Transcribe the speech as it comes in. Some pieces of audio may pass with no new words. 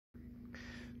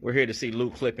We're here to see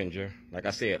Lou Clippinger. Like I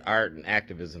said, art and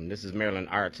activism. This is Maryland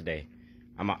Art today.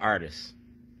 I'm an artist,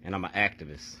 and I'm an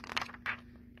activist.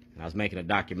 And I was making a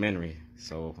documentary,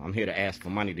 so I'm here to ask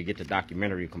for money to get the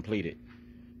documentary completed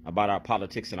about our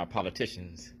politics and our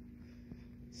politicians.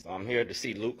 So I'm here to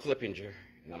see Lou Clippinger,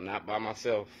 and I'm not by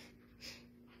myself.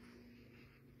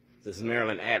 This is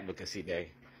Maryland Advocacy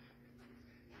Day.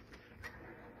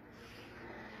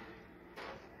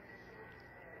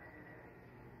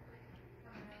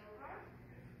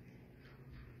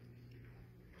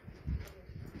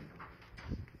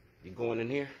 You going in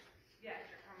here? Yes,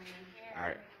 you're coming in here. All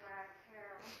right.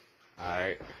 All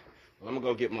right. Well, I'm going to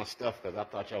go get my stuff because I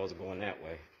thought y'all was going that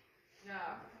way. No.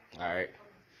 All right.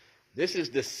 This is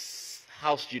the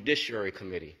House Judiciary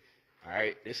Committee. All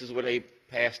right. This is where they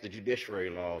pass the judiciary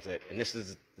laws at. And this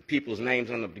is the people's names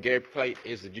on the brigade plate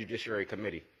is the Judiciary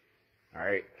Committee. All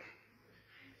right.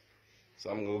 So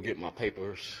I'm going to go get my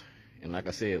papers. And like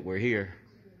I said, we're here.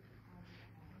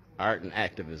 Art and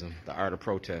activism, the art of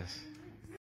protest.